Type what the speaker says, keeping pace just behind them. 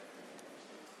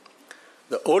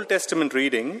The Old Testament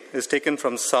reading is taken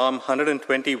from Psalm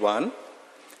 121.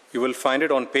 You will find it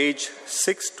on page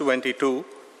 622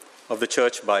 of the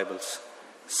Church Bibles.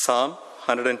 Psalm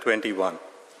 121.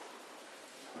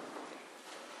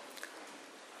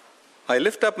 I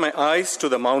lift up my eyes to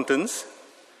the mountains.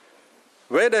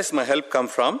 Where does my help come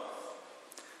from?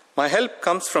 My help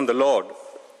comes from the Lord,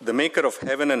 the maker of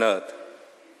heaven and earth.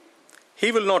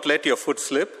 He will not let your foot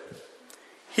slip.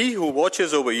 He who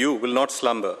watches over you will not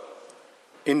slumber.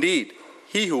 Indeed,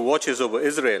 he who watches over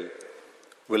Israel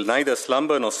will neither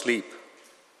slumber nor sleep.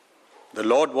 The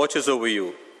Lord watches over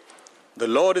you. The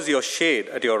Lord is your shade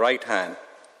at your right hand.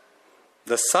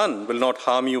 The sun will not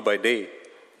harm you by day,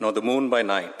 nor the moon by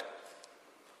night.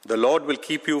 The Lord will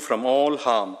keep you from all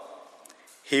harm.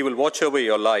 He will watch over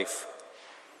your life.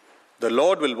 The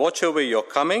Lord will watch over your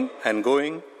coming and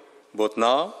going, both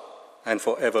now and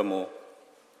forevermore.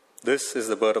 This is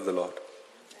the word of the Lord.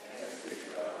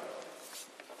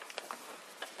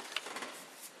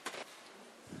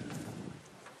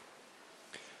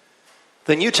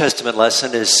 The New Testament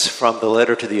lesson is from the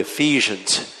letter to the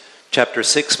Ephesians, chapter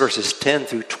 6, verses 10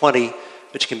 through 20,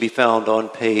 which can be found on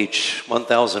page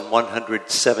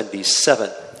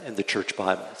 1177 in the Church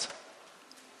Bibles.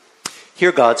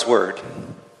 Hear God's word.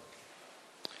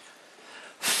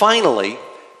 Finally,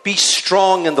 be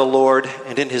strong in the Lord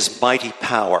and in his mighty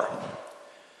power.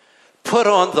 Put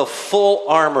on the full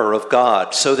armor of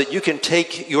God so that you can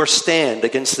take your stand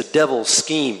against the devil's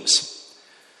schemes.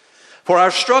 For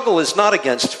our struggle is not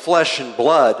against flesh and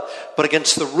blood, but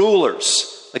against the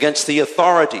rulers, against the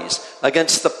authorities,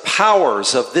 against the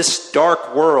powers of this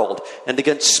dark world, and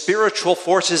against spiritual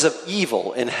forces of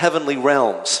evil in heavenly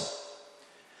realms.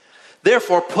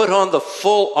 Therefore, put on the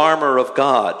full armor of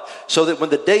God, so that when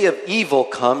the day of evil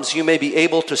comes, you may be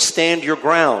able to stand your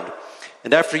ground,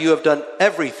 and after you have done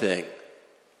everything,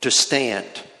 to stand.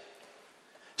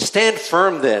 Stand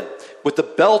firm then, with the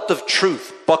belt of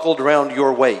truth buckled around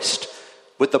your waist,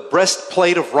 with the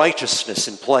breastplate of righteousness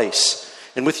in place,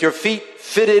 and with your feet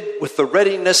fitted with the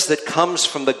readiness that comes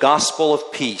from the gospel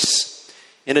of peace.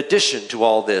 In addition to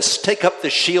all this, take up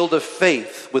the shield of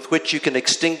faith with which you can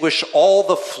extinguish all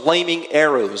the flaming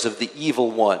arrows of the evil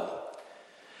one.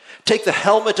 Take the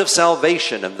helmet of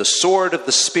salvation and the sword of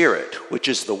the Spirit, which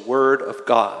is the word of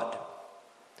God.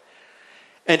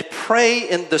 And pray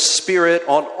in the Spirit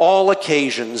on all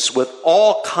occasions with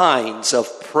all kinds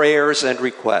of prayers and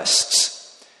requests.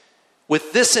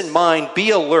 With this in mind, be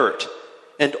alert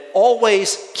and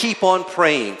always keep on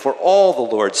praying for all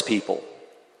the Lord's people.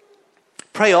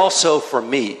 Pray also for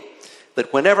me,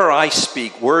 that whenever I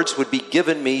speak, words would be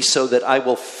given me so that I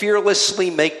will fearlessly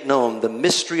make known the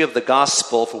mystery of the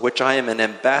gospel for which I am an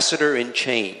ambassador in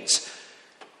chains.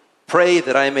 Pray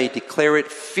that I may declare it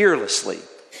fearlessly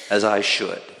as I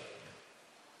should.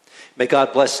 May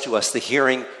God bless to us the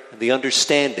hearing and the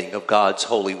understanding of God's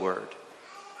holy word.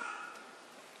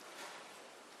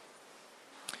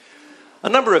 A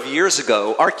number of years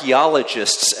ago,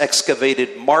 archaeologists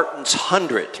excavated Martin's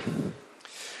Hundred.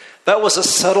 That was a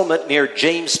settlement near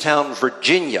Jamestown,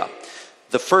 Virginia,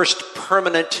 the first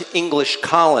permanent English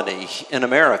colony in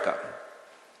America.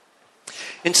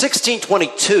 In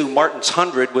 1622, Martin's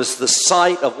Hundred was the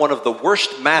site of one of the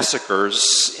worst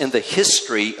massacres in the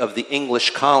history of the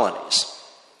English colonies.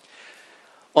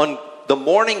 On the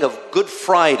morning of Good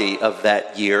Friday of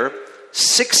that year,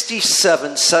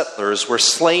 67 settlers were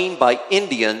slain by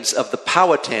Indians of the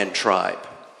Powhatan tribe.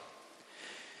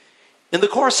 In the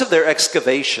course of their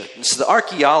excavations, the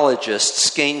archaeologists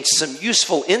gained some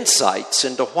useful insights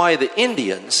into why the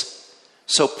Indians,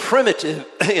 so primitive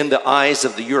in the eyes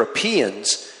of the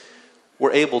Europeans,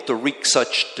 were able to wreak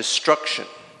such destruction.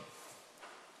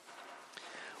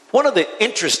 One of the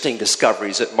interesting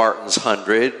discoveries at Martin's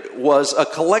Hundred was a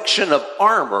collection of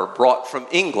armor brought from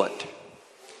England.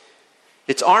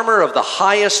 It's armor of the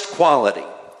highest quality,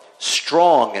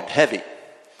 strong and heavy.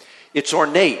 It's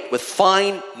ornate with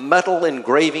fine metal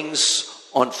engravings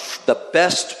on the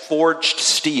best forged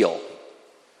steel.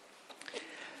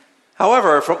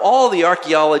 However, from all the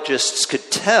archaeologists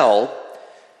could tell,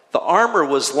 the armor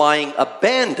was lying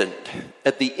abandoned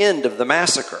at the end of the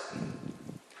massacre.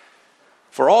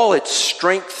 For all its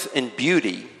strength and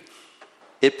beauty,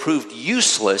 it proved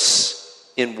useless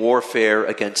in warfare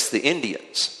against the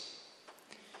Indians.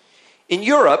 In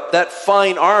Europe, that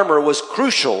fine armor was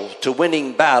crucial to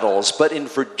winning battles, but in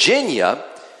Virginia,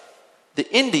 the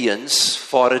Indians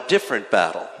fought a different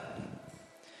battle.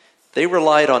 They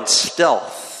relied on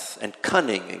stealth and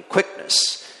cunning and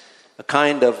quickness, a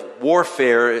kind of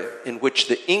warfare in which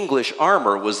the English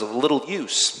armor was of little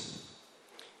use.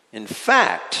 In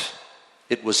fact,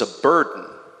 it was a burden.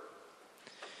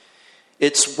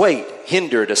 Its weight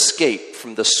hindered escape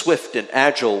from the swift and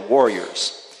agile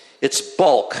warriors. Its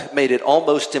bulk made it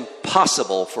almost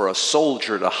impossible for a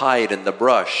soldier to hide in the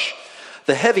brush.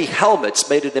 The heavy helmets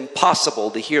made it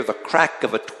impossible to hear the crack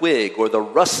of a twig or the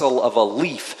rustle of a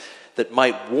leaf that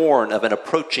might warn of an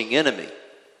approaching enemy.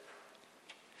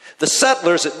 The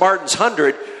settlers at Martin's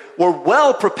Hundred were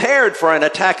well prepared for an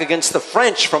attack against the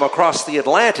French from across the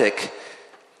Atlantic,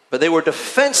 but they were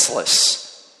defenseless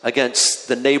against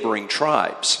the neighboring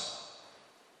tribes.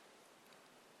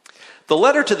 The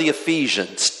letter to the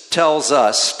Ephesians tells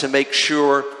us to make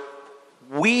sure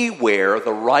we wear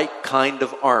the right kind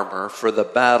of armor for the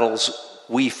battles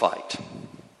we fight.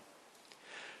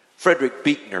 Frederick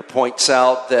Buechner points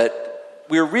out that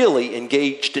we're really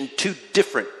engaged in two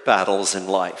different battles in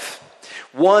life.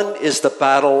 One is the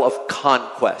battle of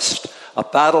conquest, a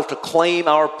battle to claim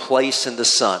our place in the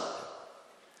sun.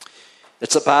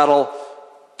 It's a battle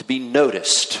to be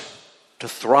noticed, to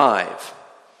thrive.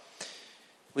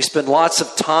 We spend lots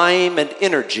of time and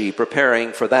energy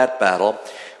preparing for that battle.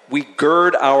 We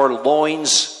gird our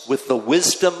loins with the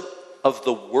wisdom of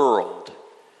the world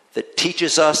that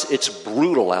teaches us it's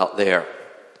brutal out there.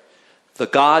 The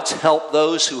gods help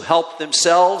those who help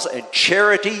themselves, and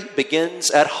charity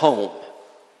begins at home.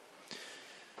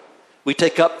 We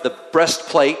take up the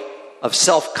breastplate of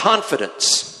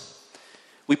self-confidence.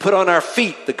 We put on our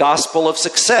feet the gospel of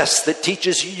success that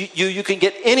teaches you can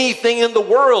get anything in the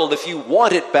world if you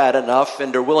want it bad enough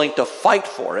and are willing to fight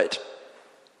for it.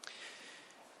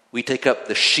 We take up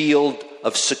the shield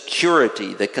of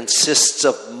security that consists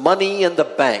of money in the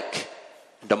bank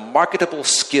and a marketable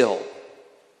skill.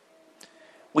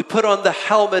 We put on the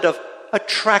helmet of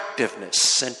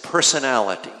attractiveness and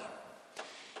personality.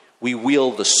 We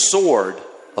wield the sword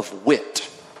of wit.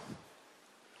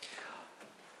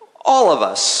 All of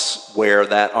us wear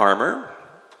that armor,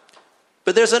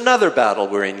 but there's another battle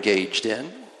we're engaged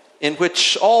in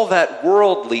which all that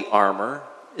worldly armor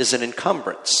is an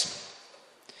encumbrance.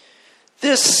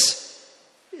 This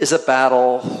is a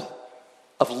battle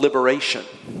of liberation.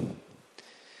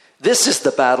 This is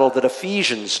the battle that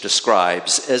Ephesians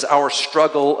describes as our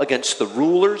struggle against the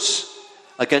rulers,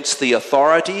 against the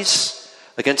authorities,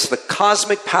 against the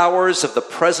cosmic powers of the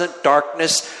present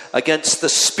darkness, against the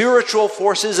spiritual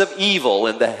forces of evil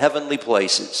in the heavenly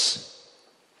places.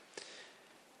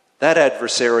 That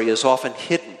adversary is often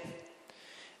hidden,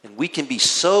 and we can be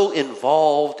so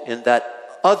involved in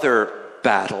that other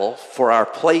battle for our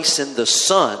place in the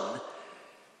sun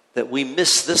that we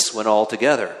miss this one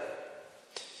altogether.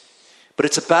 But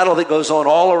it's a battle that goes on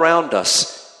all around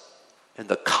us, and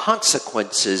the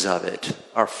consequences of it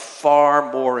are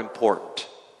far more important.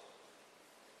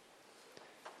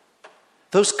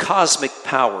 Those cosmic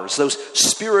powers, those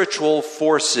spiritual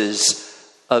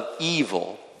forces of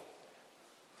evil,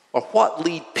 are what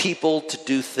lead people to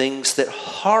do things that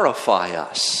horrify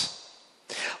us.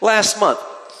 Last month,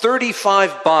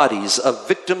 35 bodies of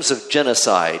victims of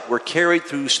genocide were carried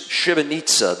through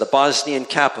Srebrenica, the Bosnian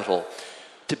capital,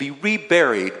 to be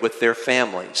reburied with their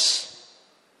families.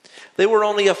 They were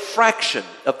only a fraction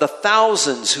of the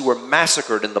thousands who were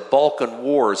massacred in the Balkan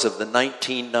Wars of the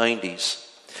 1990s.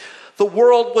 The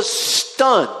world was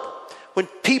stunned when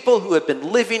people who had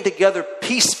been living together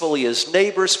peacefully as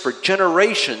neighbors for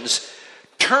generations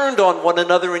turned on one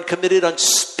another and committed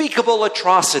unspeakable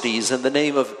atrocities in the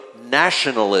name of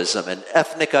nationalism and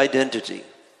ethnic identity.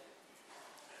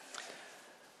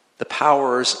 The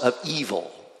powers of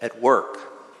evil at work.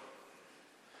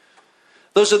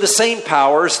 Those are the same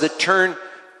powers that turn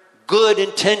good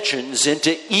intentions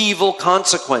into evil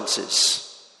consequences.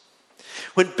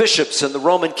 When bishops in the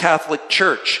Roman Catholic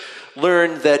Church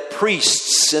learned that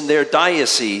priests in their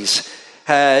diocese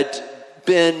had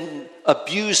been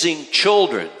abusing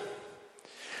children,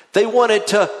 they wanted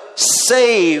to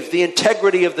save the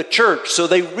integrity of the church, so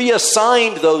they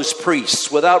reassigned those priests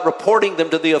without reporting them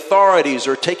to the authorities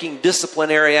or taking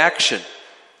disciplinary action.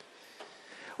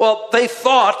 Well, they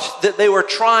thought that they were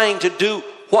trying to do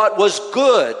what was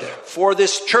good for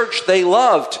this church they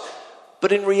loved,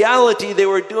 but in reality, they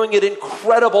were doing it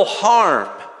incredible harm,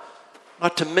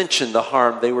 not to mention the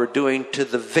harm they were doing to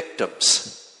the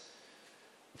victims.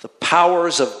 The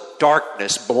powers of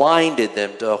darkness blinded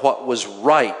them to what was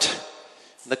right.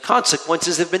 And the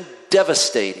consequences have been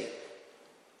devastating.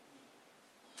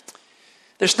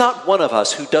 There's not one of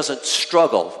us who doesn't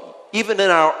struggle, even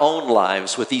in our own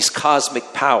lives, with these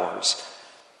cosmic powers.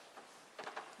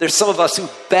 There's some of us who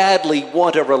badly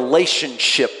want a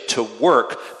relationship to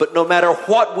work, but no matter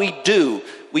what we do,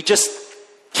 we just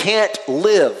can't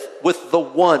live with the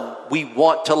one we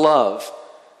want to love.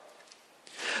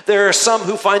 There are some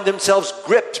who find themselves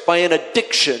gripped by an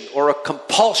addiction or a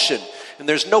compulsion, and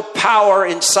there's no power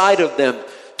inside of them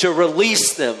to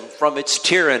release them from its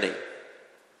tyranny.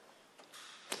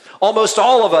 Almost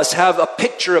all of us have a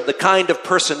picture of the kind of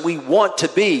person we want to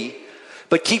be,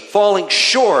 but keep falling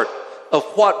short of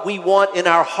what we want in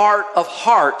our heart of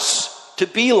hearts to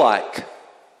be like.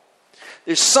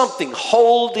 There's something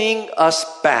holding us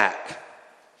back.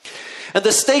 And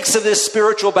the stakes of this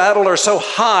spiritual battle are so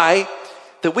high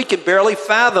that we can barely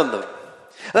fathom them.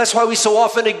 That's why we so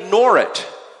often ignore it,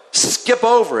 skip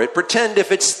over it, pretend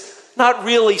if it's not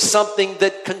really something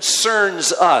that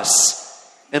concerns us,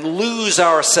 and lose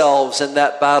ourselves in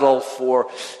that battle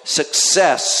for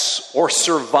success or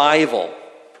survival.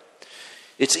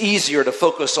 It's easier to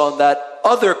focus on that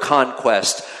other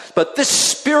conquest. But this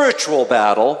spiritual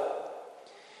battle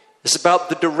is about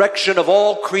the direction of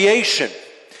all creation,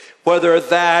 whether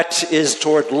that is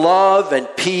toward love and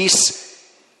peace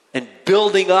and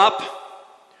building up,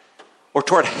 or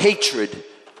toward hatred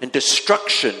and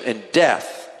destruction and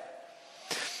death.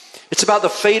 It's about the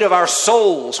fate of our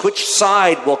souls. Which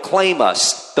side will claim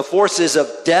us? The forces of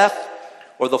death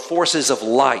or the forces of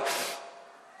life?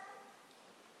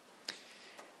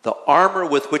 The armor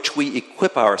with which we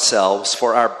equip ourselves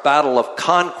for our battle of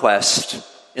conquest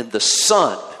in the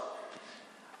Son,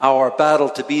 our battle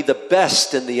to be the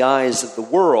best in the eyes of the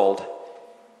world,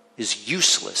 is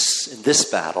useless in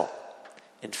this battle.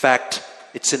 In fact,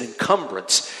 it's an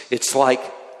encumbrance. It's like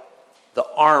the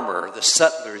armor the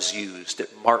settlers used at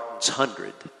Martin's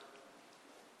 100.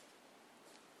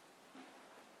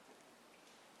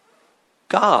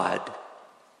 God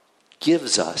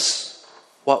gives us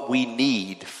what we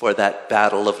need for that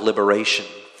battle of liberation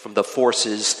from the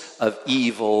forces of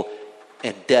evil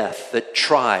and death that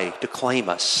try to claim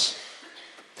us.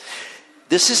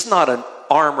 This is not an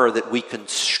armor that we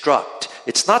construct.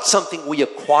 It's not something we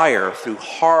acquire through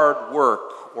hard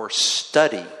work or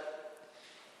study.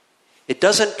 It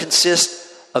doesn't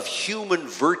consist of human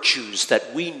virtues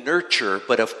that we nurture,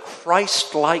 but of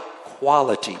Christ-like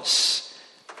qualities.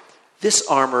 This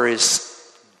armor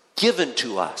is given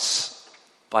to us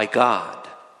by God.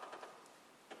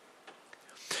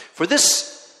 For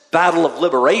this battle of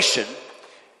liberation,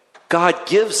 God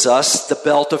gives us the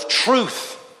belt of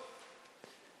truth.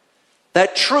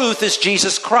 That truth is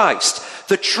Jesus Christ.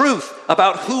 The truth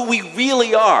about who we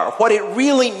really are, what it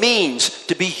really means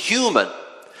to be human.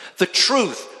 The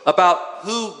truth about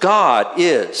who God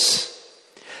is.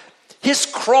 His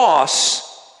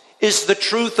cross is the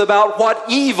truth about what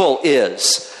evil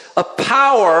is. A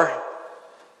power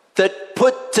that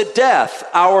put to death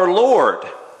our Lord.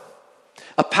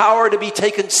 A power to be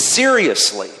taken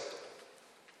seriously.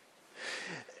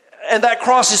 And that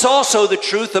cross is also the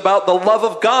truth about the love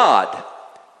of God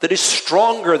that is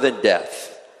stronger than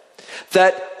death.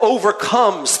 That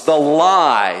overcomes the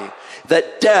lie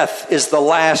that death is the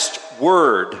last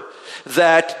word,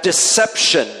 that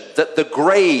deception, that the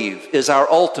grave is our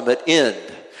ultimate end.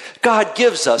 God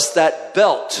gives us that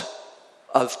belt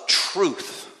of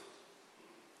truth.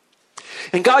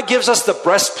 And God gives us the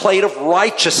breastplate of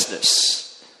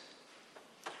righteousness.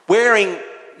 Wearing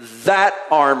that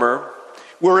armor,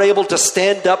 we're able to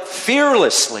stand up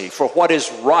fearlessly for what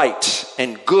is right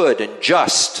and good and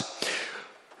just.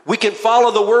 We can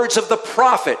follow the words of the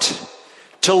prophet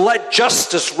to let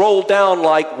justice roll down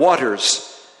like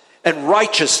waters and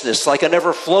righteousness like an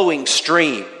ever-flowing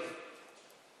stream.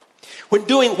 When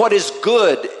doing what is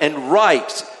good and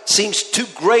right seems too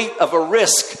great of a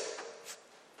risk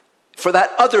for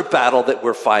that other battle that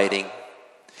we're fighting,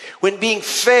 when being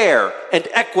fair and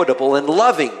equitable and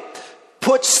loving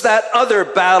puts that other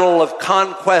battle of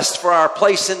conquest for our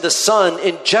place in the Son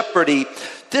in jeopardy,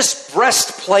 this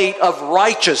breastplate of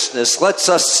righteousness lets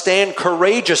us stand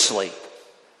courageously.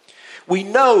 We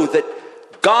know that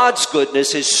God's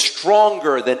goodness is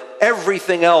stronger than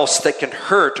everything else that can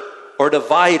hurt or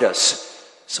divide us.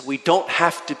 So we don't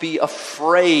have to be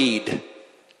afraid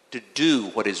to do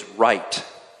what is right.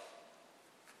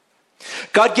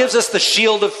 God gives us the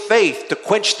shield of faith to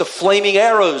quench the flaming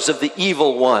arrows of the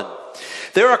evil one.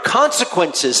 There are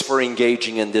consequences for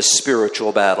engaging in this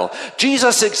spiritual battle.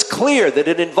 Jesus is clear that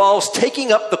it involves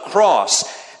taking up the cross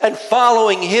and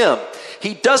following him.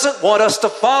 He doesn't want us to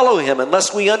follow him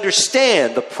unless we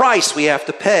understand the price we have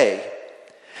to pay.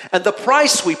 And the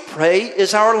price we pay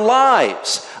is our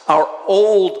lives, our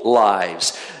old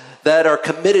lives that are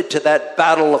committed to that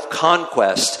battle of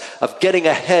conquest, of getting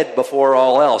ahead before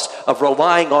all else, of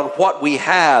relying on what we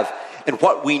have and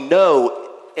what we know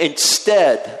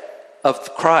instead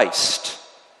of Christ.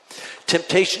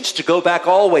 Temptations to go back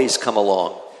always come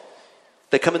along.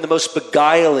 They come in the most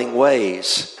beguiling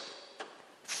ways.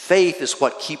 Faith is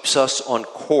what keeps us on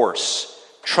course,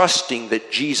 trusting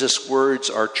that Jesus' words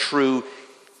are true,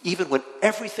 even when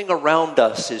everything around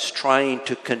us is trying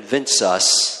to convince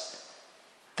us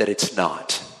that it's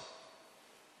not.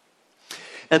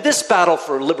 And this battle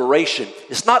for liberation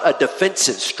is not a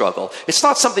defensive struggle. It's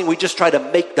not something we just try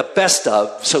to make the best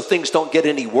of so things don't get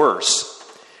any worse.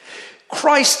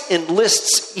 Christ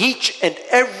enlists each and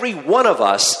every one of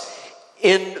us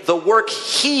in the work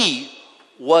he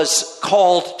was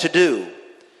called to do,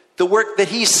 the work that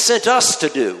he sent us to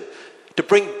do, to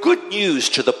bring good news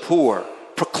to the poor,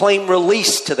 proclaim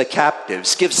release to the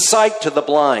captives, give sight to the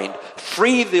blind,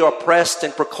 free the oppressed,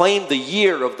 and proclaim the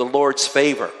year of the Lord's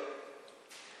favor.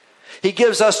 He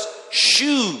gives us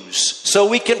shoes so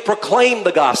we can proclaim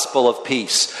the gospel of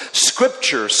peace,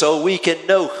 scripture so we can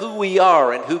know who we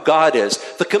are and who God is,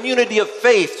 the community of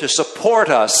faith to support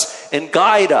us and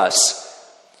guide us,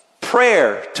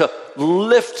 prayer to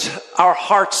lift our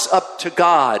hearts up to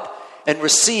God and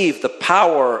receive the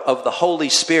power of the Holy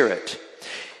Spirit.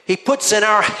 He puts in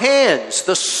our hands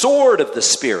the sword of the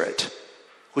Spirit,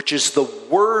 which is the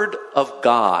Word of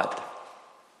God.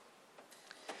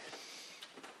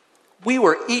 We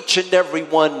were each and every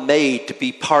one made to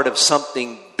be part of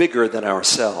something bigger than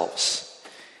ourselves.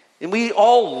 And we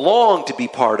all long to be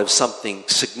part of something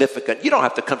significant. You don't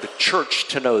have to come to church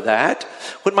to know that.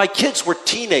 When my kids were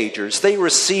teenagers, they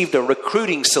received a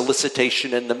recruiting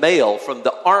solicitation in the mail from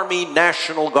the Army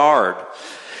National Guard.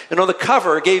 And on the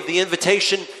cover it gave the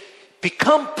invitation,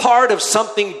 become part of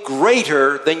something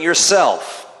greater than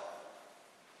yourself.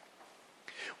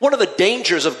 One of the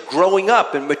dangers of growing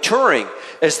up and maturing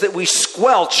is that we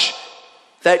squelch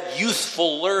that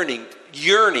youthful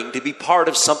yearning to be part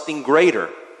of something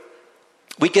greater.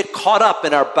 We get caught up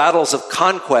in our battles of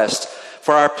conquest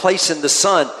for our place in the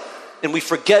sun, and we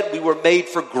forget we were made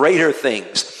for greater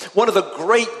things. One of the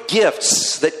great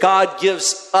gifts that God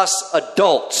gives us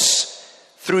adults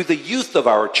through the youth of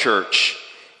our church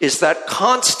is that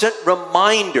constant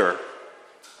reminder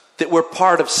that we're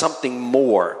part of something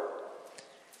more.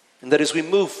 And that as we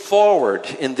move forward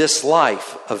in this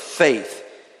life of faith,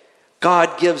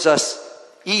 God gives us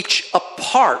each a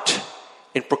part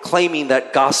in proclaiming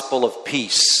that gospel of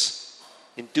peace,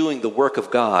 in doing the work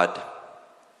of God.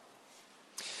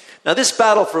 Now, this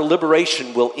battle for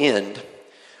liberation will end.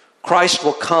 Christ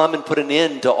will come and put an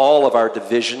end to all of our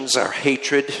divisions, our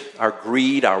hatred, our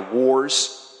greed, our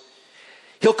wars.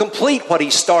 He'll complete what he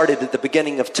started at the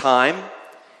beginning of time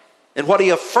and what he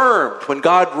affirmed when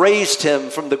God raised him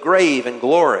from the grave in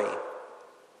glory.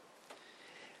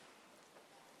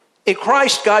 In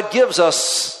Christ, God gives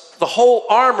us the whole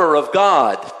armor of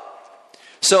God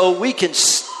so we can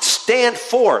stand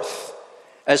forth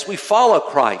as we follow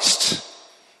Christ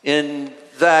in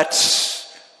that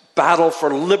battle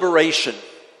for liberation,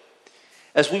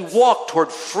 as we walk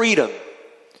toward freedom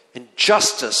and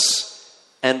justice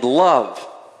and love.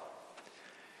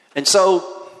 And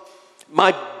so,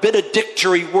 my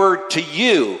benedictory word to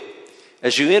you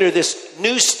as you enter this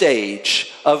new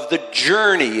stage of the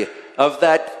journey of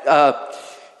that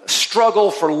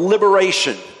struggle for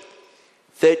liberation,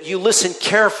 that you listen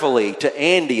carefully to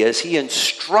Andy as he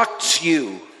instructs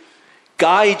you,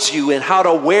 guides you in how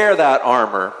to wear that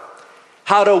armor,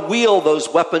 how to wield those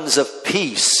weapons of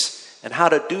peace, and how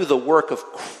to do the work of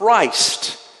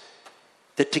Christ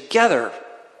that together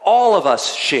all of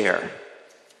us share,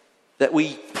 that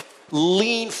we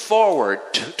lean forward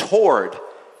toward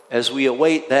as we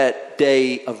await that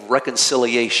day of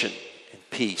reconciliation and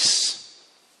peace.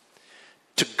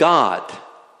 To God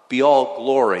be all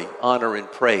glory, honor, and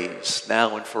praise,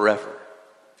 now and forever.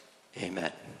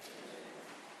 Amen.